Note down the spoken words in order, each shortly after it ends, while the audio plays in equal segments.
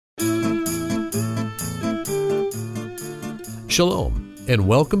Shalom, and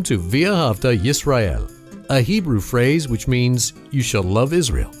welcome to V'ahavta Yisrael, a Hebrew phrase which means, you shall love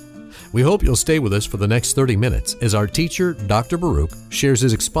Israel. We hope you'll stay with us for the next 30 minutes as our teacher, Dr. Baruch, shares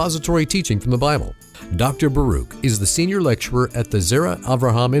his expository teaching from the Bible. Dr. Baruch is the senior lecturer at the Zera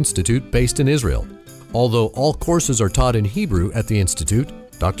Avraham Institute based in Israel. Although all courses are taught in Hebrew at the Institute,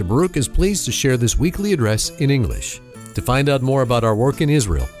 Dr. Baruch is pleased to share this weekly address in English. To find out more about our work in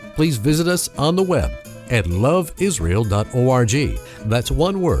Israel, please visit us on the web at loveisrael.org. That's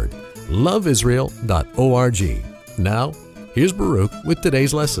one word, loveisrael.org. Now, here's Baruch with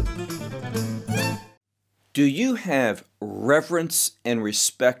today's lesson. Do you have reverence and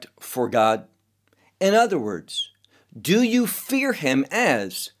respect for God? In other words, do you fear Him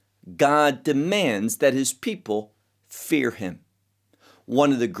as God demands that His people fear Him?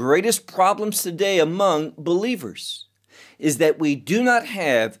 One of the greatest problems today among believers is that we do not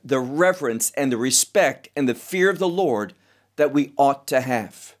have the reverence and the respect and the fear of the Lord that we ought to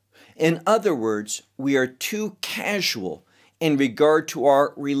have. In other words, we are too casual in regard to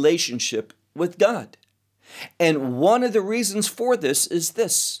our relationship with God. And one of the reasons for this is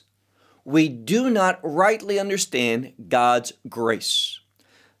this: we do not rightly understand God's grace.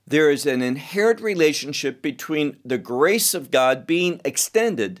 There is an inherent relationship between the grace of God being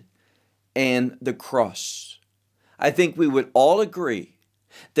extended and the cross. I think we would all agree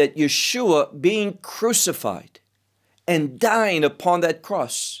that Yeshua being crucified and dying upon that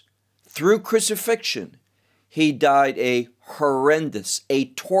cross, through crucifixion, He died a horrendous, a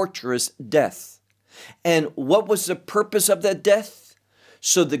torturous death. And what was the purpose of that death?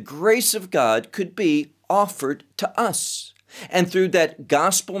 So the grace of God could be offered to us. And through that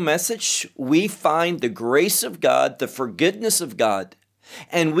gospel message, we find the grace of God, the forgiveness of God,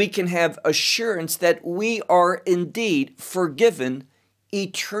 and we can have assurance that we are indeed forgiven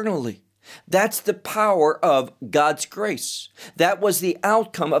eternally. That's the power of God's grace. That was the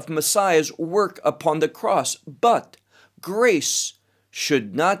outcome of Messiah's work upon the cross. But grace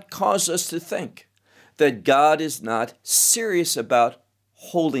should not cause us to think that God is not serious about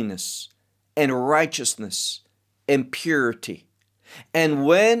holiness and righteousness and purity. And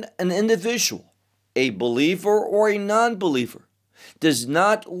when an individual, a believer or a non-believer, does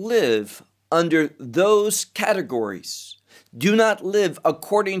not live under those categories, do not live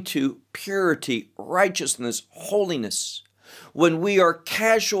according to purity, righteousness, holiness, when we are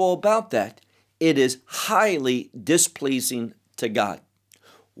casual about that, it is highly displeasing to God.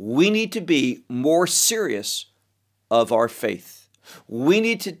 We need to be more serious of our faith. We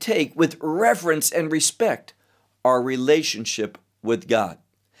need to take with reverence and respect our relationship with God.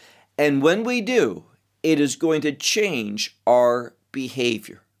 And when we do, it is going to change our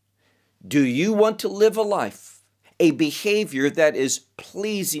behavior. Do you want to live a life, a behavior that is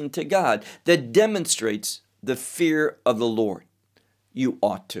pleasing to God, that demonstrates the fear of the Lord? You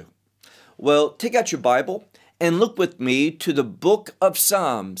ought to. Well, take out your Bible and look with me to the book of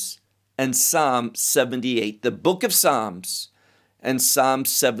Psalms and Psalm 78. The book of Psalms and Psalm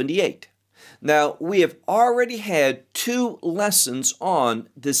 78. Now, we have already had 2 lessons on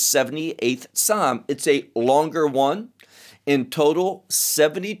this 78th Psalm. It's a longer one, in total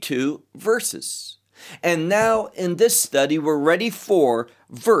 72 verses. And now in this study, we're ready for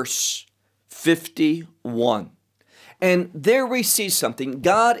verse 51. And there we see something.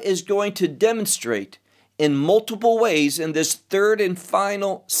 God is going to demonstrate in multiple ways in this third and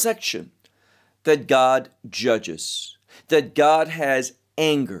final section that God judges, that God has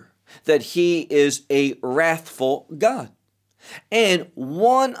anger, that He is a wrathful God. And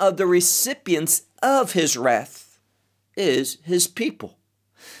one of the recipients of His wrath is His people.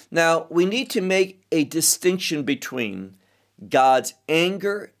 Now, we need to make a distinction between God's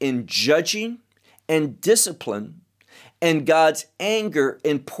anger in judging and discipline and God's anger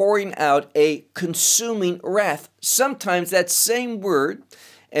in pouring out a consuming wrath. Sometimes that same word,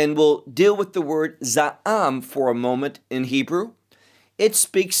 and we'll deal with the word za'am for a moment in Hebrew, it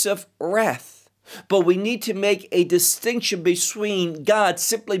speaks of wrath. But we need to make a distinction between God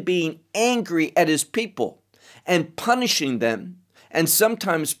simply being angry at His people and punishing them, and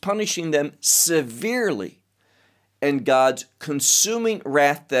sometimes punishing them severely, and God's consuming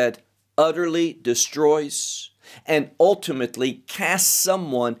wrath that utterly destroys and ultimately casts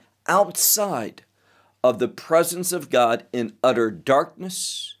someone outside of the presence of God in utter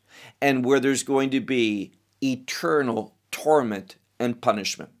darkness, and where there's going to be eternal torment and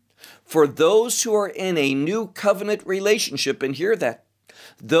punishment. For those who are in a new covenant relationship, and hear that,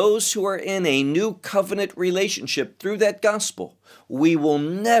 those who are in a new covenant relationship through that gospel, we will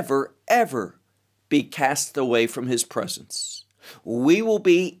never, ever be cast away from His presence. We will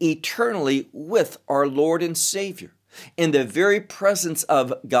be eternally with our Lord and Savior. in the very presence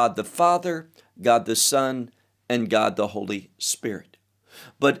of God the Father, God the Son, and God the Holy Spirit.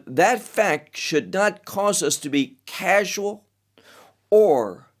 But that fact should not cause us to be casual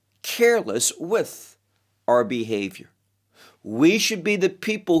or careless with our behavior. We should be the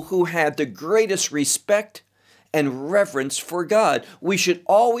people who have the greatest respect and reverence for God. We should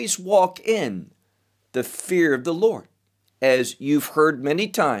always walk in the fear of the Lord. As you've heard many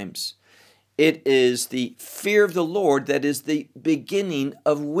times, it is the fear of the Lord that is the beginning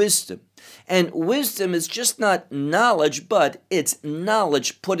of wisdom. And wisdom is just not knowledge, but it's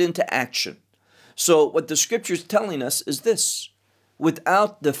knowledge put into action. So what the scripture is telling us is this: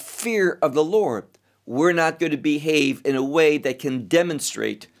 without the fear of the Lord, we're not going to behave in a way that can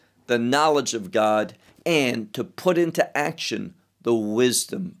demonstrate the knowledge of God and to put into action the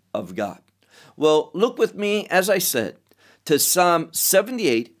wisdom of God. Well, look with me, as I said, to Psalm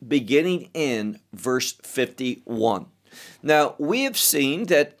 78, beginning in verse 51. Now, we have seen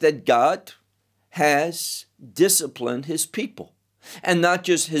that God has disciplined his people. And not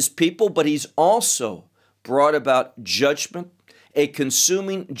just his people, but he's also brought about judgment, a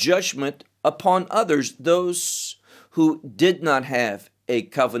consuming judgment upon others, those who did not have a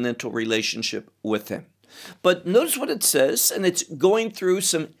covenantal relationship with him. But notice what it says, and it's going through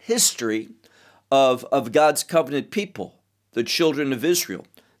some history of God's covenant people, the children of Israel.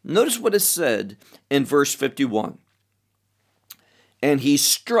 Notice what is said in verse 51. And he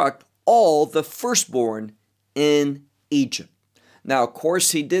struck all the firstborn in Egypt. Now, of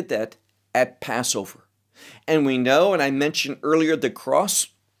course, he did that at Passover. And we know, and I mentioned earlier, the cross,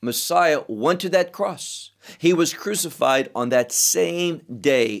 Messiah went to that cross. He was crucified on that same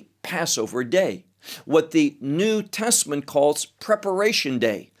day, Passover day, what the New Testament calls Preparation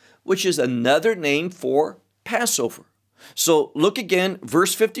Day, which is another name for Passover. So look again,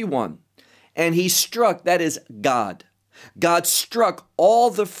 verse 51. And he struck, that is God. God struck all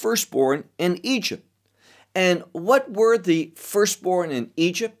the firstborn in Egypt. And what were the firstborn in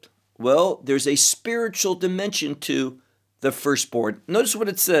Egypt? Well, there's a spiritual dimension to the firstborn. Notice what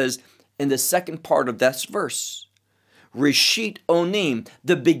it says in the second part of that verse. Reshit Onim,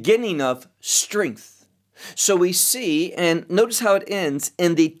 the beginning of strength. So we see, and notice how it ends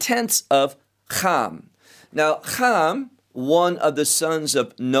in the tense of Ham. Now, Ham, one of the sons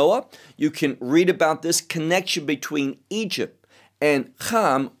of Noah, you can read about this connection between Egypt and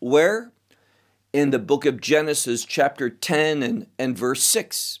Ham, where? In the book of Genesis, chapter 10 and verse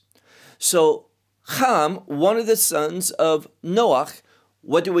 6. So Ham, one of the sons of Noah,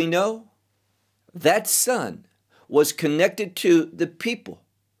 what do we know? That son was connected to the people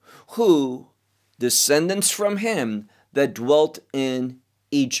who, descendants from him, that dwelt in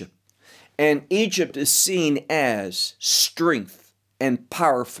Egypt. And Egypt is seen as strength and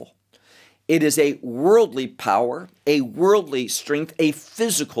powerful. It is a worldly power, a worldly strength, a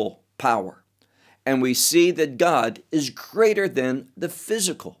physical power. And we see that God is greater than the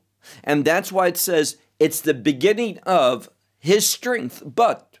physical. And that's why it says it's the beginning of his strength,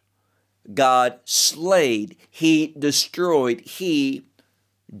 but God slayed, he destroyed, he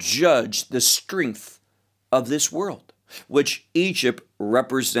judged the strength of this world, which Egypt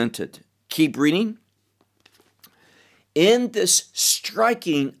represented. Keep reading. In this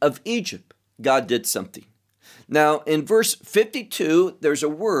striking of Egypt, God did something. Now, in verse 52, there's a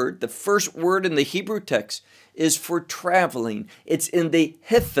word, the first word in the Hebrew text is for traveling. It's in the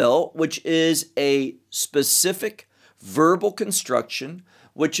hifel, which is a specific verbal construction,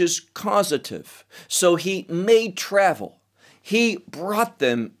 which is causative. So he made travel. He brought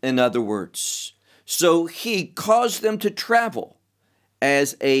them, in other words. So he caused them to travel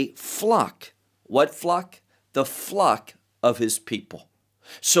as a flock. What flock? The flock of his people.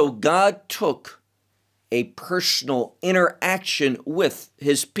 So God took a personal interaction with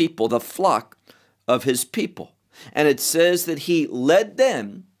his people, the flock of his people. And it says that he led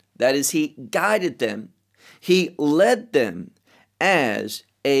them, that is, he guided them. He led them as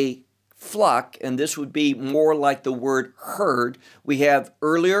a flock, and this would be more like the word herd. We have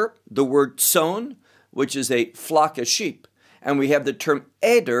earlier the word tson, which is a flock of sheep. And we have the term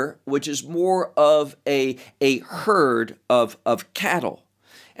eder, which is more of a herd of cattle.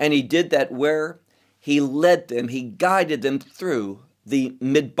 And he did that where? He led them, he guided them through the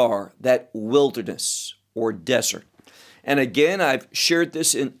midbar, that wilderness or desert. And again, I've shared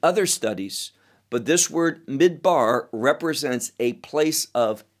this in other studies, but this word midbar represents a place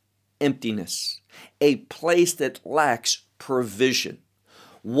of emptiness, a place that lacks provision,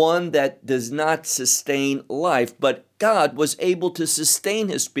 one that does not sustain life. But God was able to sustain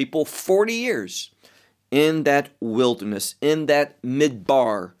his people 40 years in that wilderness, in that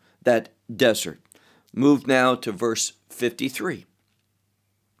midbar, that desert. Move now to verse 53.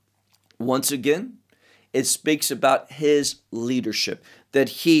 Once again, it speaks about his leadership, that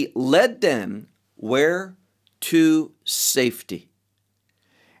he led them where? To safety.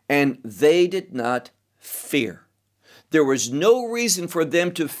 And they did not fear. There was no reason for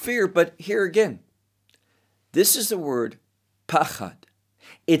them to fear, but here again, this is the word pachad.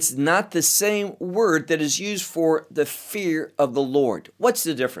 It's not the same word that is used for the fear of the Lord. What's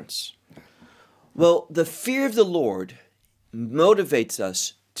the difference? Well, the fear of the Lord motivates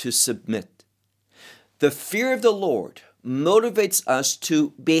us to submit. The fear of the Lord motivates us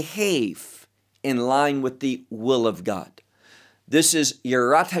to behave in line with the will of God. This is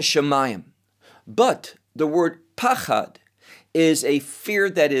Yirat HaShamayim. But the word pachad is a fear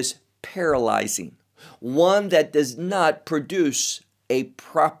that is paralyzing, one that does not produce a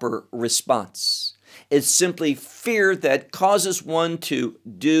proper response. It's simply fear that causes one to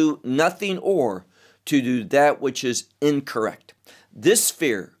do nothing or to do that which is incorrect. This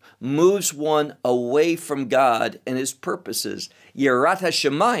fear moves one away from God and his purposes. Yirat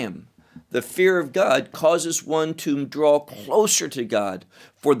HaShamayim, the fear of God, causes one to draw closer to God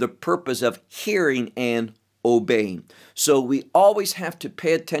for the purpose of hearing and obeying. So we always have to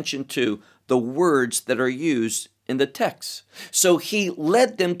pay attention to the words that are used in the text. So he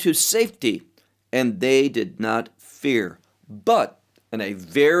led them to safety, and they did not fear. But, and a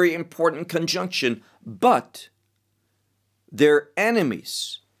very important conjunction, but their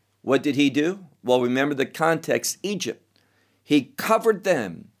enemies, what did he do? Well, remember the context, Egypt. He covered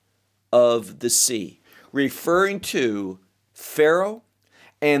them of the sea, referring to Pharaoh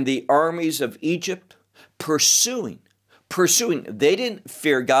and the armies of Egypt pursuing. They didn't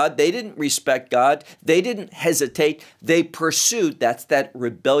fear God. They didn't respect God. They didn't hesitate. They pursued. That's that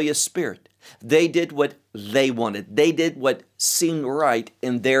rebellious spirit. They did what they wanted. They did what seemed right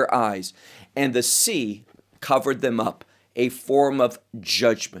in their eyes. And the sea covered them up, a form of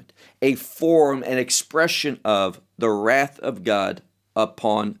judgment, a form and expression of the wrath of God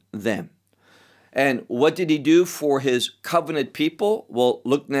upon them. And what did he do for his covenant people? Well,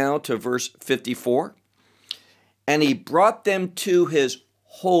 look now to verse 54. And he brought them to his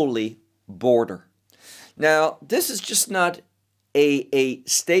holy border. Now, this is just not a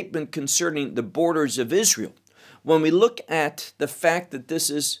statement concerning the borders of Israel. When we look at the fact that this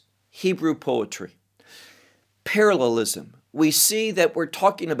is Hebrew poetry, parallelism, we see that we're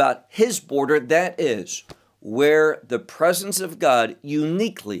talking about his border, that is, where the presence of God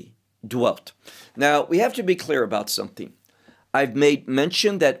uniquely dwelt. Now, we have to be clear about something. I've made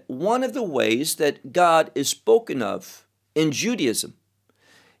mention that one of the ways that God is spoken of in Judaism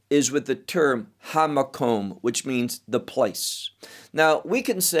is with the term hamakom, which means the place. Now, we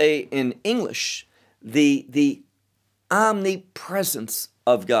can say in English, the omnipresence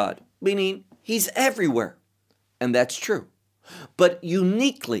of God, meaning he's everywhere. And that's true. But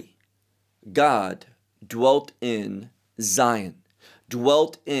uniquely, God dwelt in Zion,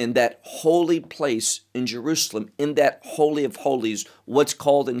 dwelt in that holy place in Jerusalem, in that Holy of Holies, what's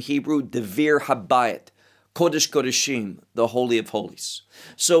called in Hebrew, Devir Habayit, Kodesh Kodeshim, the Holy of Holies.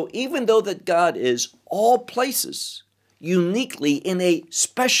 So even though that God is all places, uniquely in a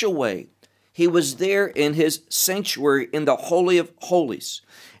special way, he was there in his sanctuary in the Holy of Holies.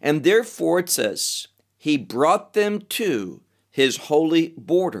 And therefore it says, he brought them to his holy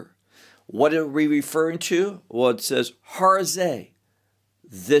border. What are we referring to? Well, it says, Harzeh,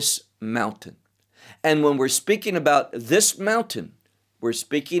 this mountain. And when we're speaking about this mountain, we're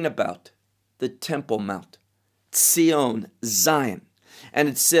speaking about the Temple Mount, Zion, Zion. And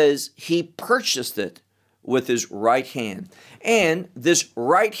it says he purchased it with his right hand. And this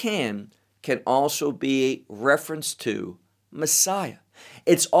right hand can also be a reference to Messiah.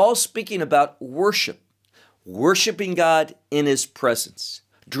 It's all speaking about worship, worshiping God in his presence,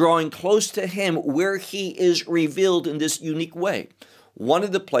 drawing close to him where he is revealed in this unique way. One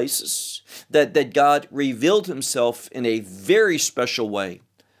of the places that God revealed himself in a very special way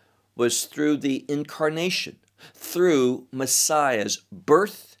was through the incarnation, through Messiah's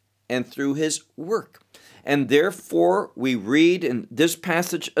birth and through his work. And therefore, we read in this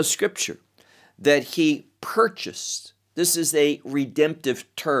passage of Scripture that he purchased, this is a redemptive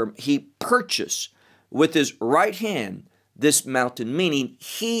term, he purchased with his right hand this mountain, meaning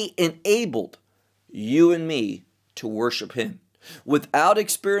he enabled you and me to worship him. Without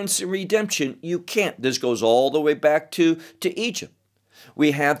experiencing redemption, you can't. This goes all the way back to Egypt.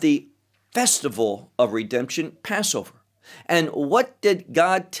 We have the festival of redemption, Passover. And what did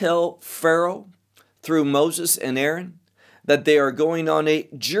God tell Pharaoh through Moses and Aaron? That they are going on a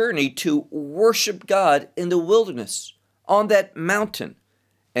journey to worship God in the wilderness, on that mountain.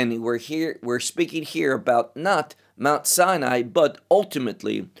 And we're speaking here about not Mount Sinai, but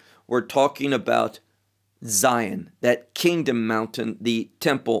ultimately we're talking about Zion, that kingdom mountain, the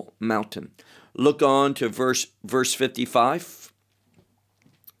temple mountain. Look on to verse 55.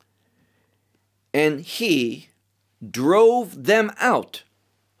 And he drove them out.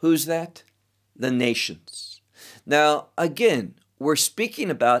 Who's that? The nations. Now, again, we're speaking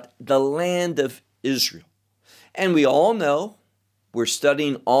about the land of Israel. And we all know, we're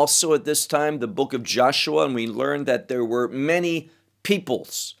studying also at this time the book of Joshua, and we learned that there were many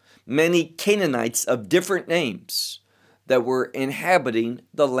peoples, many Canaanites of different names that were inhabiting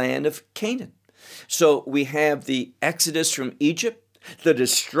the land of Canaan. So we have the Exodus from Egypt, the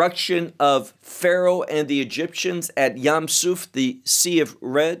destruction of Pharaoh and the Egyptians at Yam Suf, the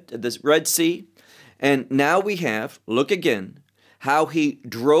Red Sea. And now we have, look again, how he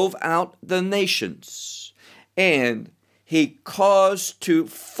drove out the nations and he caused to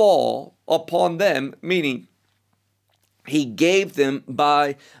fall upon them, meaning he gave them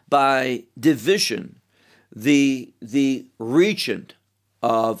by division the region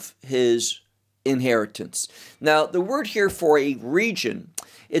of his inheritance. Now, the word here for a region,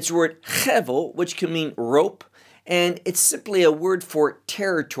 it's the word chevel, which can mean rope, and it's simply a word for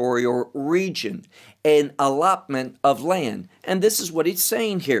territory or region, an allotment of land. And this is what he's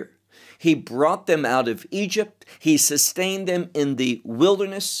saying here. He brought them out of Egypt, he sustained them in the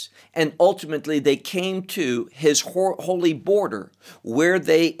wilderness, and ultimately they came to his holy border where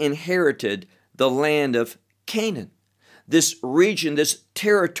they inherited the land of Canaan, this region, this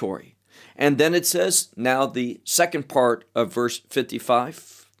territory. And then it says, now the second part of verse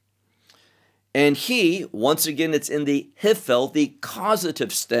 55, and he, once again it's in the hiphel, the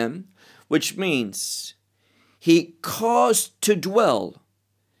causative stem, which means he caused to dwell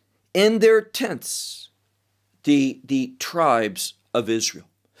in their tents the tribes of Israel.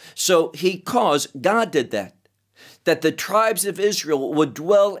 So he caused, God did that the tribes of Israel would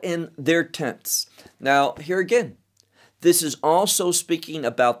dwell in their tents. Now, here again, this is also speaking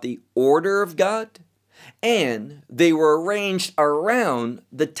about the order of God, and they were arranged around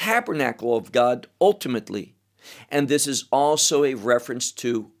the tabernacle of God ultimately. And this is also a reference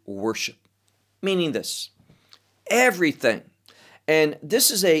to worship, meaning this, everything. And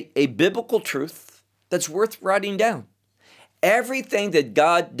this is a biblical truth that's worth writing down. Everything that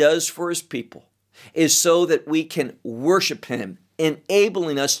God does for his people is so that we can worship him,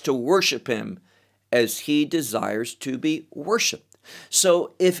 enabling us to worship him as he desires to be worshiped.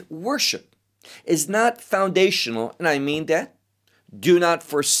 So if worship is not foundational, and I mean that, do not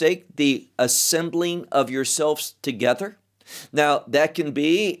forsake the assembling of yourselves together. Now, that can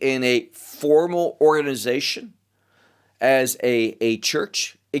be in a formal organization, as a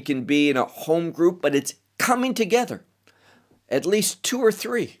church. It can be in a home group, but it's coming together. At least 2 or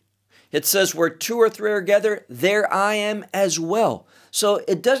 3. It says where 2 or 3 are gathered, there I am as well. So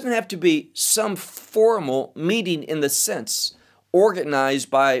it doesn't have to be some formal meeting in the sense organized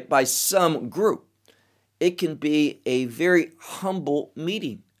by some group. It can be a very humble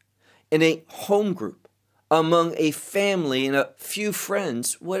meeting in a home group, among a family and a few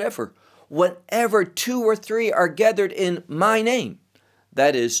friends, whatever. Whenever 2 or 3 are gathered in my name,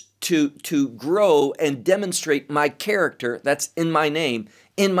 that is to grow and demonstrate my character, that's in my name,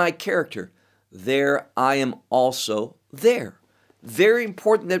 in my character, there I am also there. Very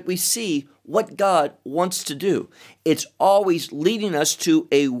important that we see what God wants to do. It's always leading us to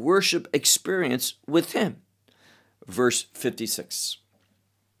a worship experience with him. Verse 56.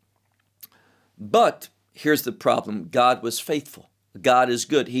 But here's the problem. God was faithful. God is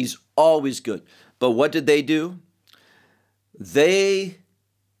good. He's always good. But what did they do? They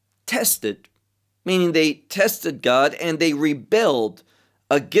tested, meaning they tested God and they rebelled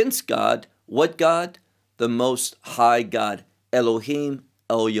against God. What God? The Most High God, Elohim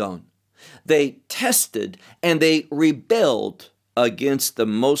Elyon. They tested and they rebelled against the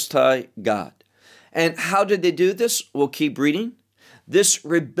Most High God. And how did they do this? We'll keep reading. This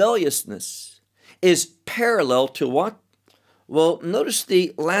rebelliousness is parallel to what? Well, notice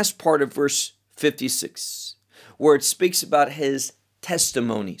the last part of verse 56, where it speaks about his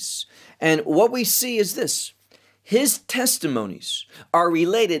testimonies. And what we see is this. His testimonies are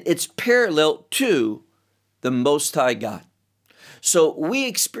related. It's parallel to the Most High God. So we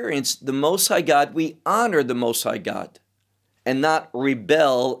experience the Most High God. We honor the Most High God and not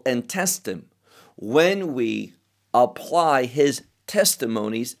rebel and test him when we apply his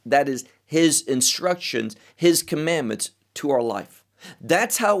testimonies, that is his instructions, his commandments to our life.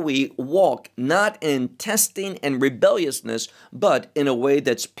 That's how we walk, not in testing and rebelliousness, but in a way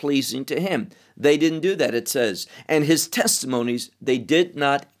that's pleasing to Him. They didn't do that, it says. And His testimonies they did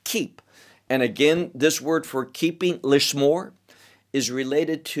not keep. And again, this word for keeping, lishmor, is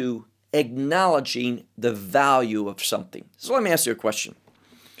related to acknowledging the value of something. So let me ask you a question.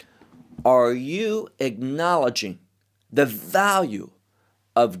 Are you acknowledging the value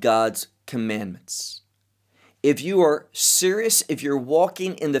of God's commandments? If you are serious, if you're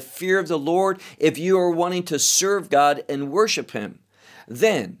walking in the fear of the Lord, if you are wanting to serve God and worship Him,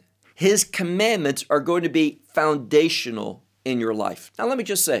 then His commandments are going to be foundational in your life. Now, let me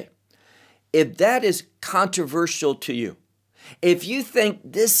just say, if that is controversial to you, if you think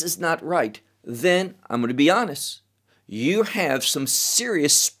this is not right, then I'm going to be honest. You have some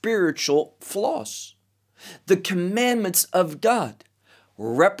serious spiritual flaws. The commandments of God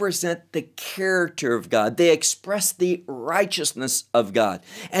represent the character of God. They express the righteousness of God.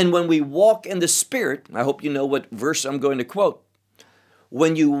 And when we walk in the Spirit, I hope you know what verse I'm going to quote.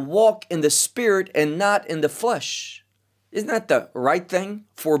 When you walk in the Spirit and not in the flesh, isn't that the right thing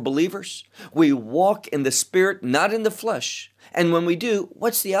for believers? We walk in the Spirit, not in the flesh. And when we do,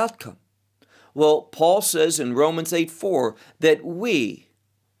 what's the outcome? Well, Paul says in Romans 8:4 that we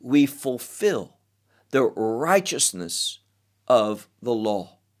fulfill the righteousness of the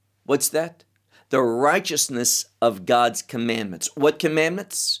law. What's that? The righteousness of God's commandments. What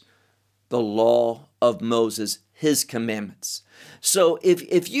commandments? The law of Moses, his commandments. So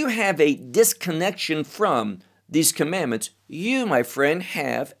if you have a disconnection from these commandments, you, my friend,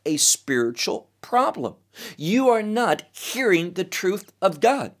 have a spiritual problem. You are not hearing the truth of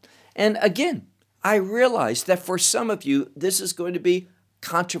God. And again, I realize that for some of you, this is going to be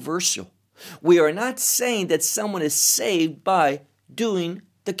controversial. We are not saying that someone is saved by doing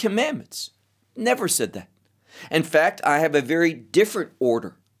the commandments. Never said that. In fact, I have a very different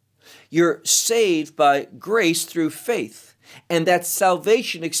order. You're saved by grace through faith, and that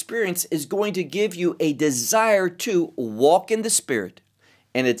salvation experience is going to give you a desire to walk in the Spirit,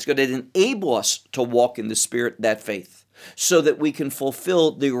 and it's going to enable us to walk in the Spirit, that faith, so that we can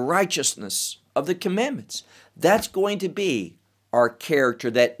fulfill the righteousness of the commandments. That's going to be our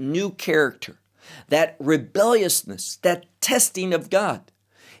character, that new character, that rebelliousness, that testing of God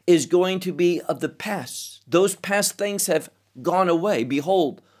is going to be of the past. Those past things have gone away.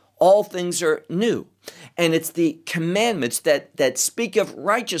 Behold, all things are new. And it's the commandments that speak of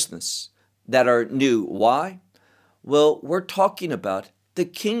righteousness that are new. Why? Well, we're talking about the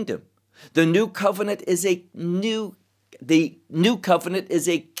kingdom. The new covenant is the new covenant is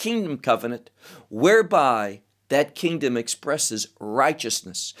a kingdom covenant whereby that kingdom expresses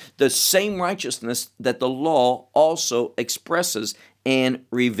righteousness, the same righteousness that the law also expresses and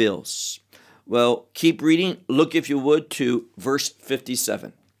reveals. Well, keep reading. Look, if you would, to verse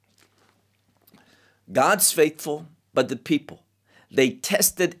 57. God's faithful, but the people, they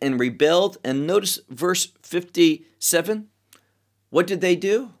tested and rebelled. And notice verse 57. What did they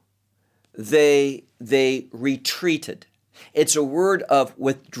do? They retreated. It's a word of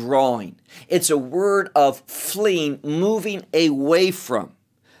withdrawing. It's a word of fleeing, moving away from.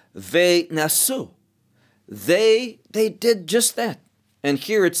 Ve nasu. They did just that. And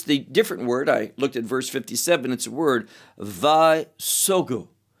here it's the different word. I looked at verse 57. It's a word, vai sogu.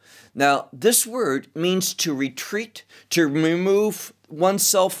 Now, this word means to retreat, to remove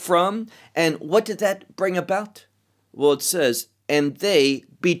oneself from. And what did that bring about? Well, it says, and they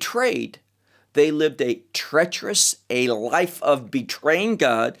betrayed. They lived a life of betraying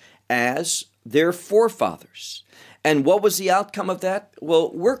God as their forefathers. And what was the outcome of that?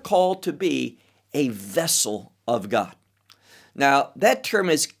 Well, we're called to be a vessel of God. Now, that term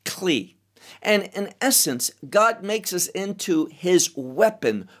is kli. And in essence, God makes us into His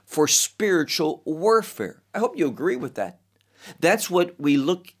weapon for spiritual warfare. I hope you agree with that. That's what we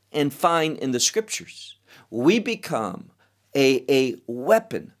look and find in the Scriptures. We become a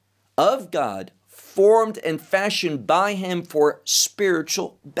weapon of God, formed and fashioned by Him for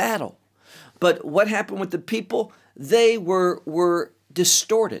spiritual battle. But what happened with the people? They were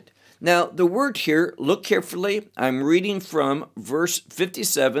distorted. Now, the word here, look carefully. I'm reading from verse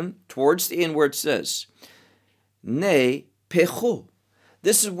 57 towards the end where it says, ne pechu.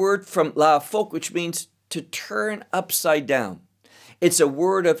 This is a word from la'afok, which means to turn upside down. It's a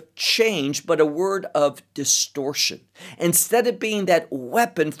word of change, but a word of distortion. Instead of being that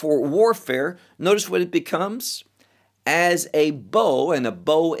weapon for warfare, notice what it becomes? As a bow, and a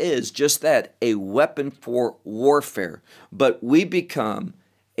bow is just that, a weapon for warfare. But we become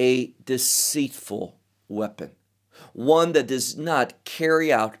a deceitful weapon. one that does not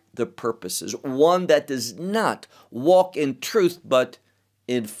carry out the purposes, one that does not walk in truth but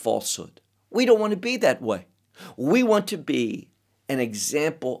in falsehood. We don't want to be that way. We want to be an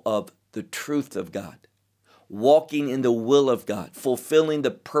example of the truth of God, walking in the will of God, fulfilling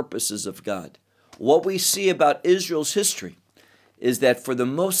the purposes of God. What we see about Israel's history is that for the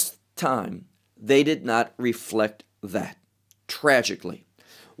most time, they did not reflect that, tragically.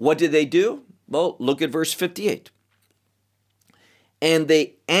 What did they do? Well, look at verse 58. And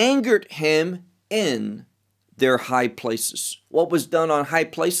they angered him in their high places. What was done on high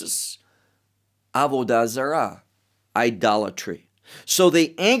places? Avodah zarah, idolatry. So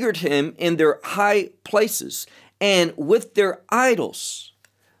they angered him in their high places, and with their idols,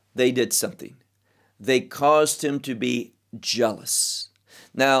 they did something. They caused him to be jealous.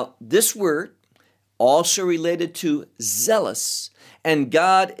 Now, this word also related to zealous, and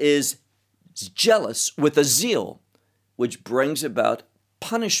God is jealous with a zeal, which brings about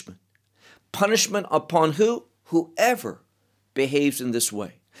punishment. Punishment upon who? Whoever behaves in this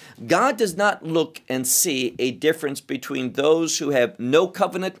way. God does not look and see a difference between those who have no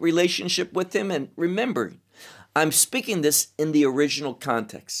covenant relationship with him. And remembering, I'm speaking this in the original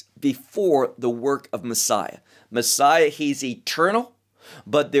context, before the work of Messiah. Messiah, he's eternal,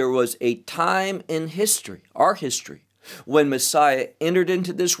 but there was a time in history, our history, when Messiah entered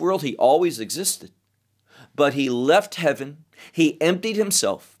into this world. He always existed, but he left heaven. He emptied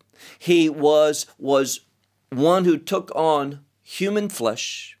himself. He was one who took on human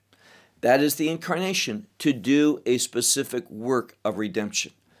flesh, that is the incarnation, to do a specific work of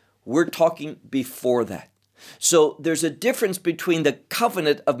redemption. We're talking before that. So there's a difference between the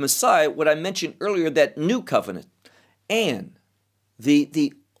covenant of Messiah, what I mentioned earlier, that new covenant, and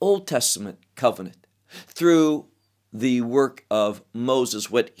the Old Testament covenant through the work of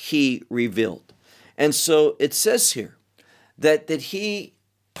Moses, what he revealed. And so it says here that he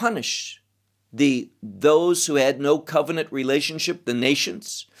punished those who had no covenant relationship, the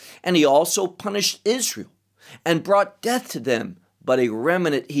nations, and he also punished Israel and brought death to them, but a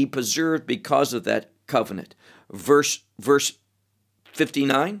remnant he preserved because of that covenant. Verse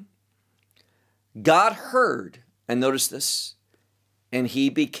 59, God heard, and notice this, and he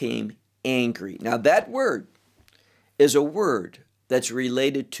became angry. Now that word is a word that's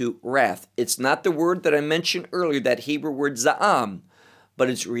related to wrath. It's not the word that I mentioned earlier, that Hebrew word za'am, but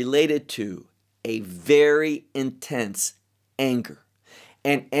it's related to a very intense anger,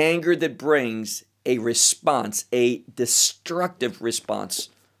 an anger that brings a response, a destructive response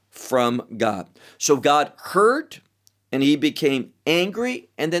from God. So God heard and he became angry.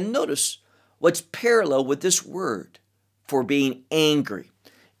 And then notice what's parallel with this word for being angry.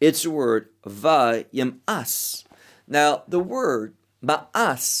 It's the word vayim'as. Now the word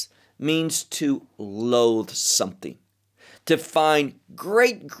ma'as means to loathe something, to find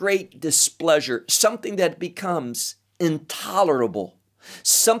great displeasure, something that becomes intolerable,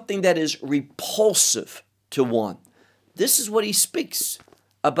 something that is repulsive to one. This is what he speaks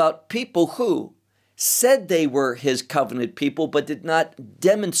about people who said they were his covenant people, but did not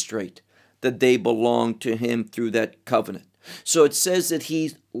demonstrate that they belonged to him through that covenant. So it says that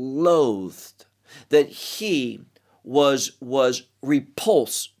he loathed, that he was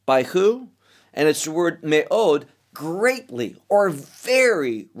repulsed by who? And it's the word me'od, greatly or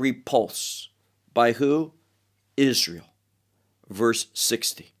very repulsed by who? Israel. Verse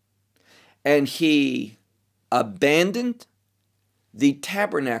 60. And he abandoned the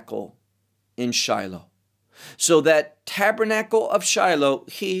tabernacle in Shiloh. So that tabernacle of Shiloh,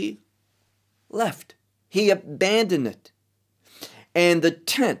 he left. He abandoned it. And the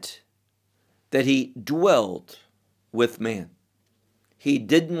tent that he dwelled with man. He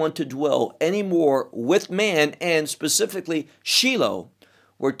didn't want to dwell anymore with man, and specifically Shiloh.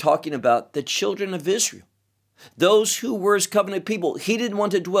 We're talking about the children of Israel. Those who were his covenant people. He didn't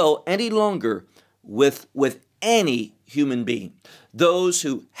want to dwell any longer with any human being. Those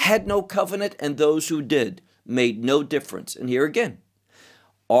who had no covenant and those who did made no difference. And here again,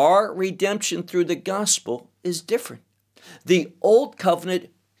 our redemption through the gospel is different. The old covenant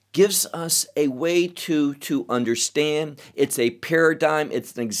gives us a way to understand. It's a paradigm,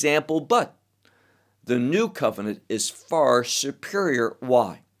 it's an example, but the new covenant is far superior.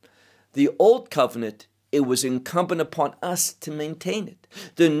 Why? The old covenant, it was incumbent upon us to maintain it.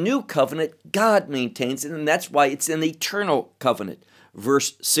 The new covenant, God maintains it, and that's why it's an eternal covenant.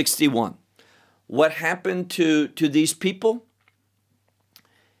 Verse 61. What happened to these people?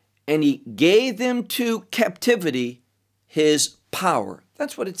 And he gave them to captivity his power.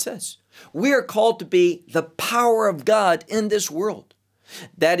 That's what it says. We are called to be the power of God in this world.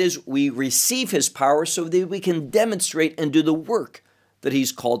 That is, we receive his power so that we can demonstrate and do the work that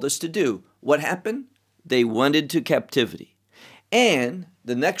he's called us to do. What happened? They went into captivity. And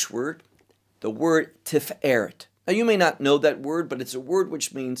the next word, the word tiferet. Now you may not know that word, but it's a word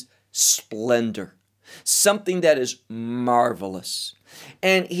which means splendor, something that is marvelous.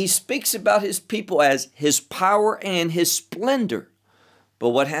 And he speaks about his people as his power and his splendor. But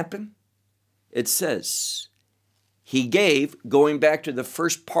what happened? It says, he gave, going back to the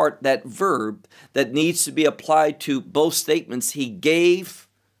first part, that verb that needs to be applied to both statements, he gave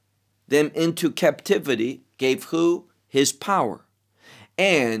them into captivity. Gave who? His power.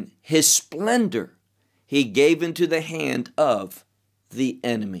 And his splendor he gave into the hand of the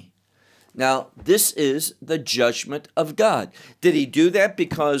enemy. Now, this is the judgment of God. Did he do that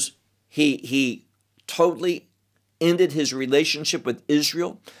because he totally ended his relationship with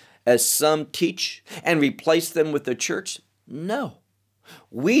Israel, as some teach, and replaced them with the church? No.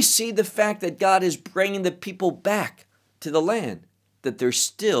 We see the fact that God is bringing the people back to the land, that there's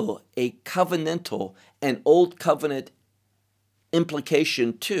still a covenantal and old covenant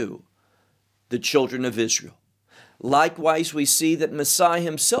implication to the children of Israel. Likewise, we see that Messiah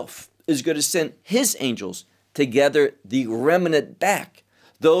himself is going to send his angels to gather the remnant back,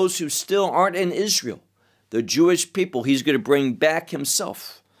 those who still aren't in Israel, the Jewish people. He's going to bring back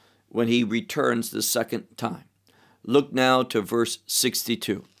himself when he returns the second time. Look now to verse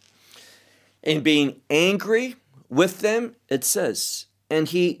 62. And being angry with them, it says, and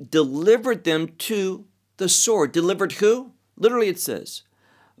he delivered them to the sword. Delivered who? Literally it says,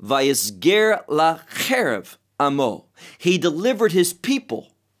 Vayisger lacherev amo. He delivered his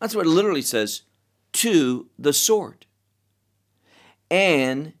people. That's what it literally says, to the sword.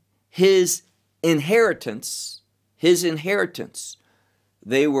 And his inheritance,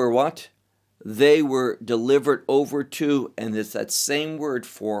 they were what? They were delivered over to, and it's that same word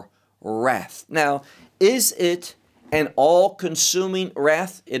for wrath. Now, is it an all-consuming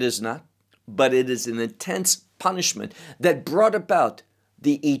wrath? It is not, but it is an intense punishment that brought about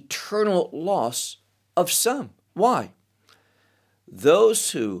the eternal loss of some. Why?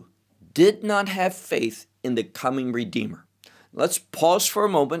 Those who did not have faith in the coming Redeemer. Let's pause for a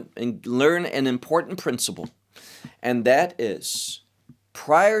moment and learn an important principle, and that is,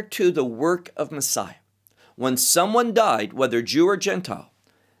 prior to the work of Messiah, when someone died, whether Jew or Gentile,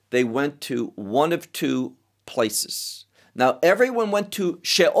 they went to one of two places. Now, everyone went to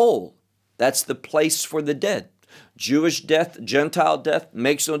Sheol. That's the place for the dead. Jewish death, Gentile death,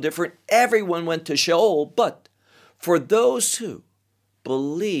 makes no difference. Everyone went to Sheol, but for those who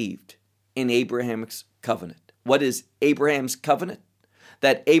believed in Abraham's covenant. What is Abraham's covenant?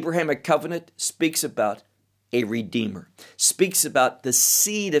 That Abrahamic covenant speaks about a redeemer, speaks about the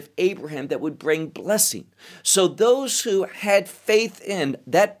seed of Abraham that would bring blessing. So those who had faith in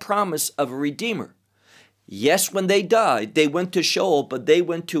that promise of a redeemer, yes, when they died, they went to Sheol, but they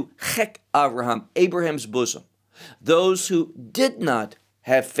went to Chek Abraham, Abraham's bosom. Those who did not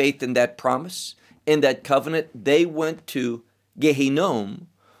have faith in that promise, in that covenant, they went to Gehinnom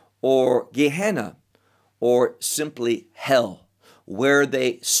or Gehenna or simply hell, where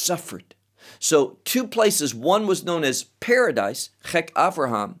they suffered. So two places, one was known as paradise, Chek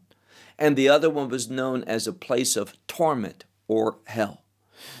Avraham, and the other one was known as a place of torment or hell.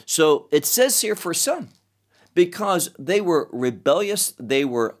 So it says here for some, because they were rebellious, they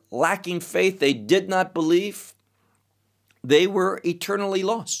were lacking faith, they did not believe, they were eternally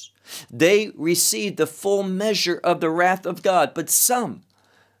lost. They received the full measure of the wrath of God, but some,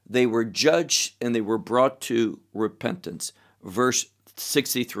 they were judged and they were brought to repentance. Verse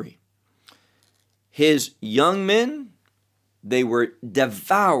 63. His young men, they were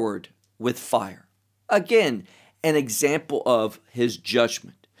devoured with fire. Again, an example of his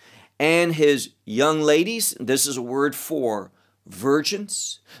judgment. And his young ladies, this is a word for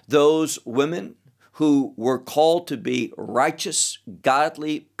virgins, those women who were called to be righteous,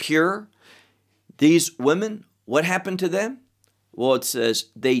 godly, pure. These women, what happened to them? Well, it says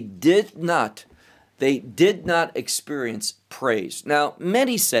they did not experience praise. Now,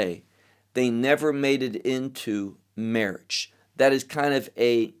 many say they never made it into marriage. That is kind of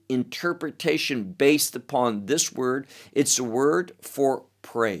an interpretation based upon this word. It's a word for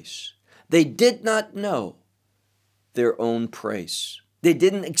praise. They did not know their own praise. They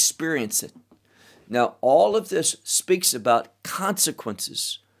didn't experience it. Now, all of this speaks about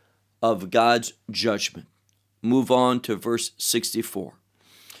consequences of God's judgment. Move on to verse 64.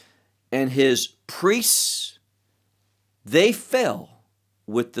 And his priests, they fell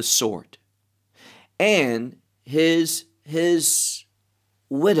with the sword. And his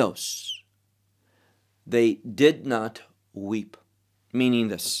widows, they did not weep. meaning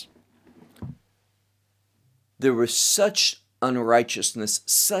this: there was such unrighteousness,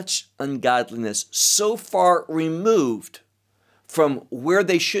 such ungodliness, so far removed from where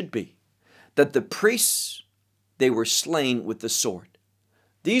they should be, that the priests, they were slain with the sword.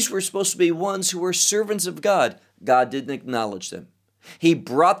 These were supposed to be ones who were servants of God. God didn't acknowledge them. He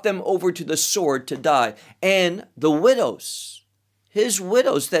brought them over to the sword to die. And the widows, his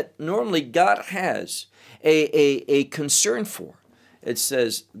widows that normally God has a concern for, it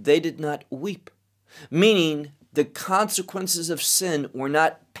says they did not weep, meaning the consequences of sin were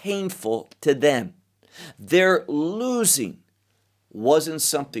not painful to them. Their losing wasn't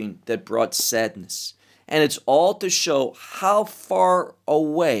something that brought sadness. And it's all to show how far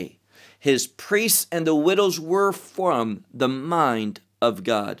away his priests and the widows were from the mind of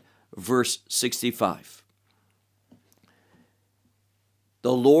God. Verse 65.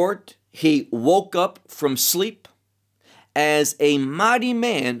 The Lord, he woke up from sleep as a mighty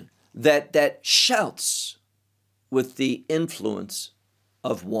man that shouts with the influence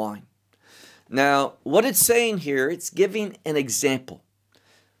of wine. Now, what it's saying here, it's giving an example.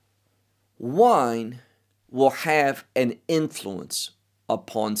 Wine will have an influence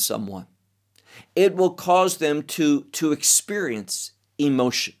upon someone. It will cause them to experience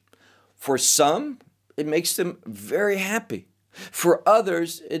emotion. For some, it makes them very happy. For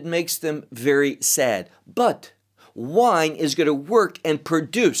others, it makes them very sad. But wine is going to work and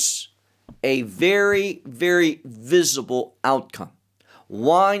produce a very, very visible outcome.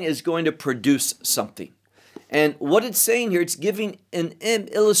 Wine is going to produce something. And what it's saying here, it's giving an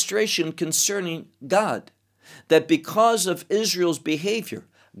illustration concerning God, that because of Israel's behavior,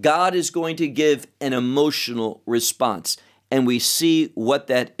 God is going to give an emotional response. And we see what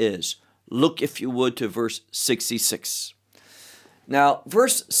that is. Look, if you would, to verse 66. Now,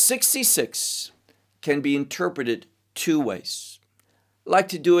 verse 66 can be interpreted two ways. I like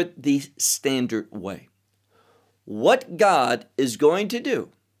to do it the standard way. What God is going to do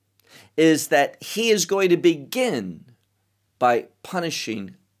is that he is going to begin by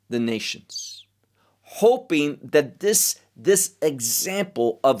punishing the nations, hoping that this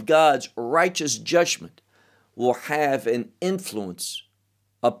example of God's righteous judgment will have an influence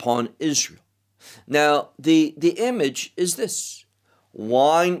upon Israel. Now, the image is this.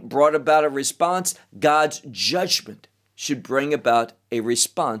 Wine brought about a response. God's judgment should bring about a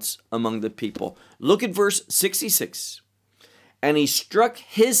response among the people. Look at verse 66. And he struck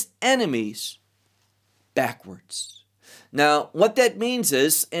his enemies backwards. Now, what that means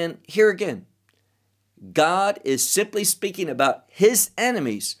is, and here again, God is simply speaking about his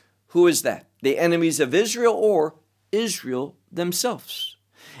enemies. Who is that? The enemies of Israel or Israel themselves.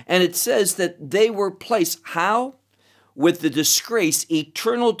 And it says that they were placed, how? With the disgrace,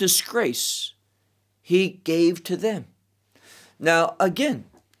 eternal disgrace, he gave to them. Now, again,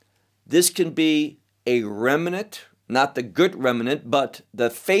 this can be a remnant, not the good remnant, but the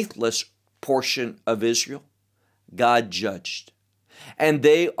faithless portion of Israel. God judged. And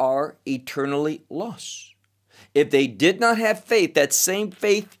they are eternally lost. If they did not have faith, that same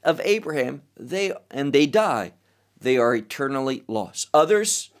faith of Abraham, they die, they are eternally lost.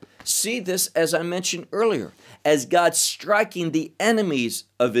 Others see this, as I mentioned earlier, as God striking the enemies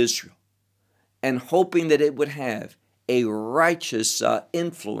of Israel and hoping that it would have a righteous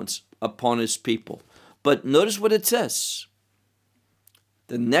influence upon his people. But notice what it says.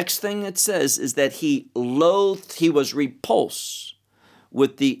 The next thing it says is that he was repulsed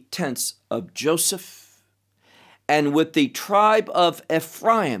with the tents of Joseph and with the tribe of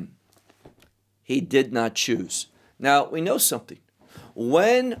Ephraim. He did not choose. Now, we know something.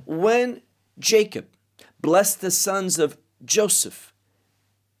 When Jacob blessed the sons of Joseph,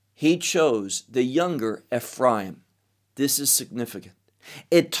 he chose the younger Ephraim. This is significant.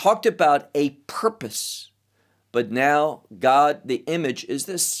 It talked about a purpose, but now God, the image is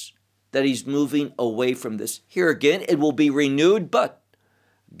this, that he's moving away from this. Here again, it will be renewed, but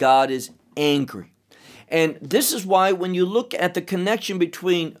God is angry. And this is why when you look at the connection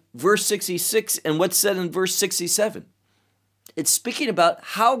between verse 66 and what's said in verse 67, it's speaking about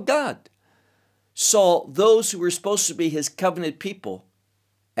how God saw those who were supposed to be his covenant people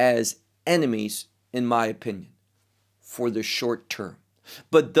as enemies, in my opinion, for the short term.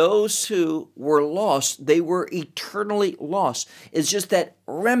 But those who were lost, they were eternally lost. It's just that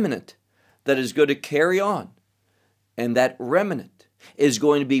remnant that is going to carry on. And that remnant is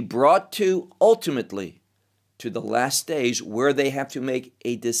going to be brought to ultimately to the last days where they have to make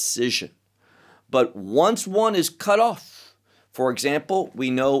a decision. But once one is cut off, for example, we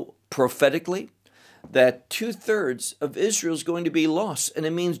know prophetically that 2/3 of Israel is going to be lost. And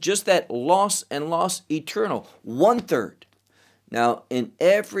it means just that loss and loss eternal. 1/3. Now, in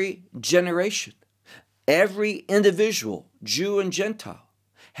every generation, every individual, Jew and Gentile,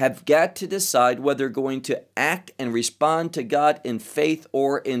 have got to decide whether they're going to act and respond to God in faith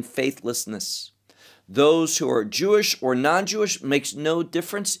or in faithlessness. Those who are Jewish or non-Jewish makes no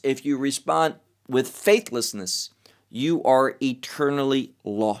difference. If you respond with faithlessness, you are eternally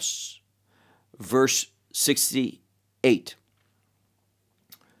lost. Verse 68.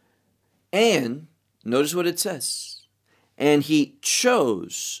 And notice what it says. And he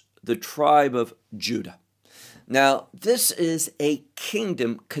chose the tribe of Judah. Now, this is a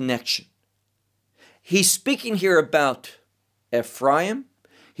kingdom connection. He's speaking here about Ephraim.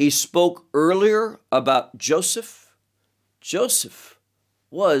 He spoke earlier about Joseph. Joseph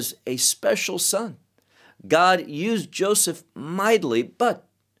was a special son. God used Joseph mightily, but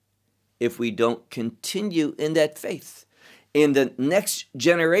if we don't continue in that faith, in the next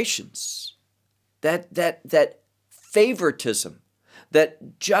generations, that favoritism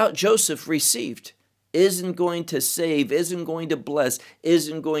that Joseph received isn't going to save, isn't going to bless,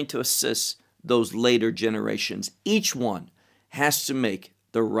 isn't going to assist those later generations. Each one has to make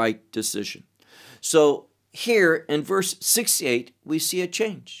the right decision. So here in verse 68, we see a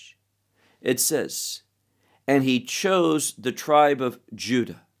change. It says, and he chose the tribe of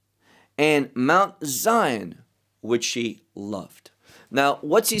Judah and Mount Zion, which he loved. Now,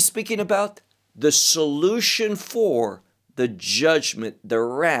 what's he speaking about? The solution for the judgment, the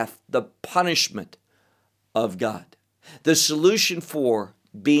wrath, the punishment of God. The solution for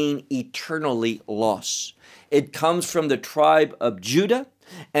being eternally lost. It comes from the tribe of Judah,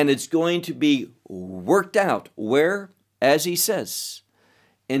 and it's going to be worked out where, as he says,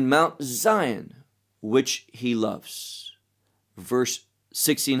 in Mount Zion, which he loves. Verse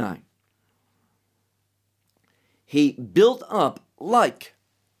 69. He built up like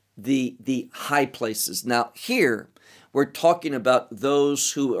the high places. Now here, we're talking about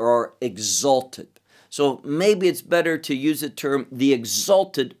those who are exalted. So maybe it's better to use the term the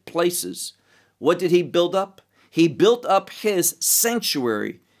exalted places. What did he build up? He built up his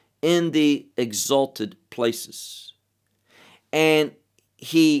sanctuary in the exalted places. And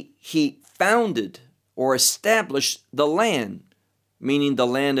he founded or established the land, meaning the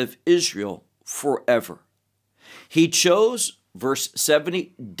land of Israel, forever. He chose, verse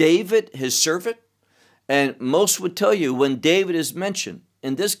 70, David, his servant. And most would tell you when David is mentioned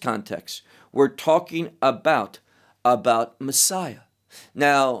in this context, we're talking about Messiah.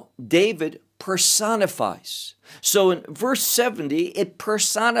 Now, David personifies. So in verse 70, it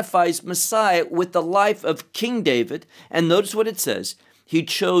personifies Messiah with the life of King David. And notice what it says. He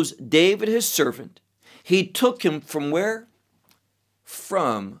chose David, his servant. He took him from where?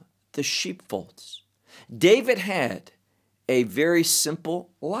 From the sheepfolds. David had a very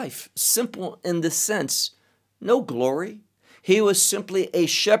simple life. Simple in the sense, no glory. He was simply a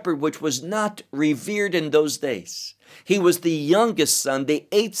shepherd, which was not revered in those days. He was the youngest son, the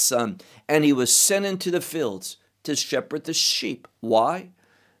 8th son, and he was sent into the fields to shepherd the sheep. Why?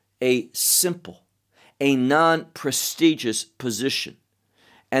 A simple, a non-prestigious position.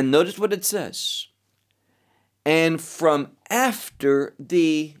 And notice what it says. And from after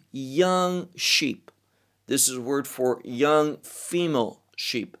the young sheep. This is a word for young female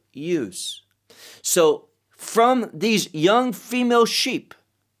sheep, ewes. So from these young female sheep,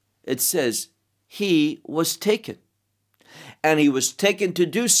 it says, he was taken. And he was taken to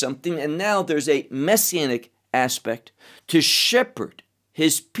do something, and now there's a messianic aspect to shepherd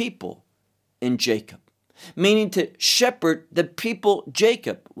his people in Jacob. Meaning to shepherd the people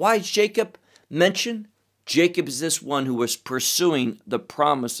Jacob. Why is Jacob mentioned? Jacob is this one who was pursuing the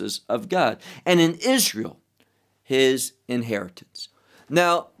promises of God. And in Israel, his inheritance.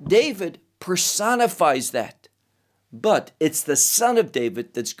 Now, David personifies that, but it's the son of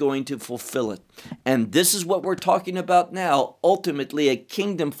David that's going to fulfill it. And this is what we're talking about now, ultimately a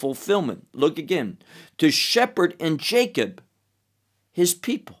kingdom fulfillment. Look again, to shepherd in Jacob his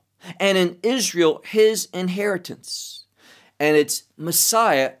people, and in Israel his inheritance. And it's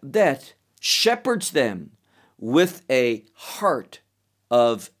Messiah that shepherds them with a heart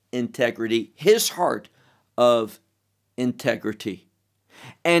of integrity, his heart of integrity.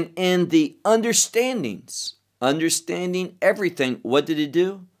 And in the understanding everything, what did he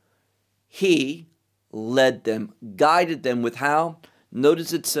do? He led them, guided them with how?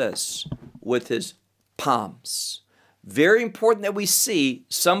 Notice it says, with his palms. Very important that we see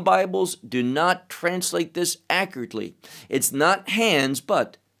some Bibles do not translate this accurately. It's not hands,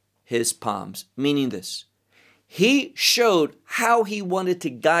 but his palms, meaning this. He showed how he wanted to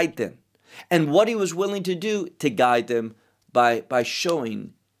guide them and what he was willing to do to guide them by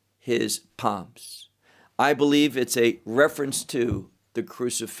showing his palms. I believe it's a reference to the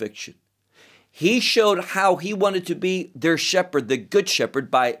crucifixion. He showed how he wanted to be their shepherd, the good shepherd,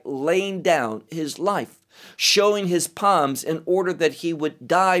 by laying down his life, showing his palms in order that he would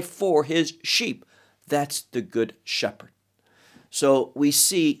die for his sheep. That's the good shepherd. So we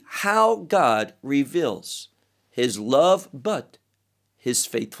see how God reveals his love, but his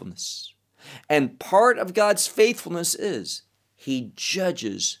faithfulness. And part of God's faithfulness is he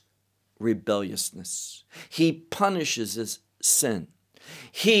judges rebelliousness. He punishes sin.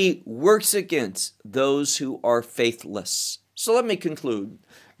 He works against those who are faithless. So let me conclude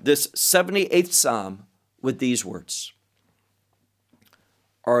this 78th Psalm with these words.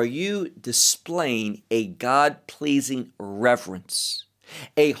 Are you displaying a God-pleasing reverence,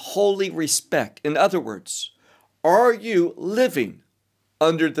 a holy respect? In other words, are you living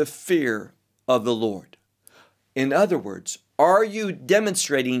under the fear of the Lord? In other words, are you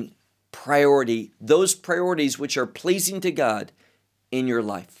demonstrating priority, those priorities which are pleasing to God in your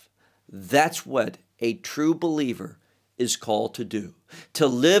life? That's what a true believer is called to do, to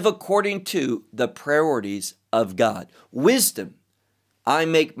live according to the priorities of God. Wisdom, I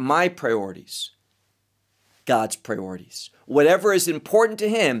make my priorities God's priorities. Whatever is important to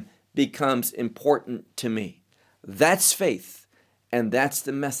him becomes important to me. That's faith, and that's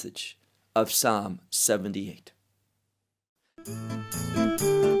the message of Psalm 78.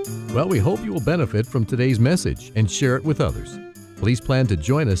 Well, we hope you will benefit from today's message and share it with others. Please plan to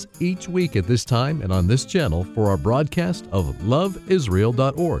join us each week at this time and on this channel for our broadcast of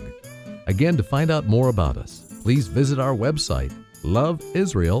loveisrael.org. Again, to find out more about us, please visit our website,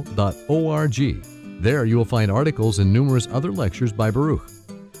 loveisrael.org. There you will find articles and numerous other lectures by Baruch.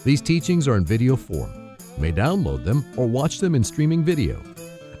 These teachings are in video form. You may download them or watch them in streaming video.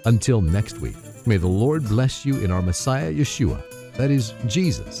 Until next week, may the Lord bless you in our Messiah Yeshua, that is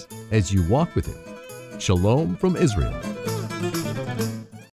Jesus, as you walk with him. Shalom from Israel.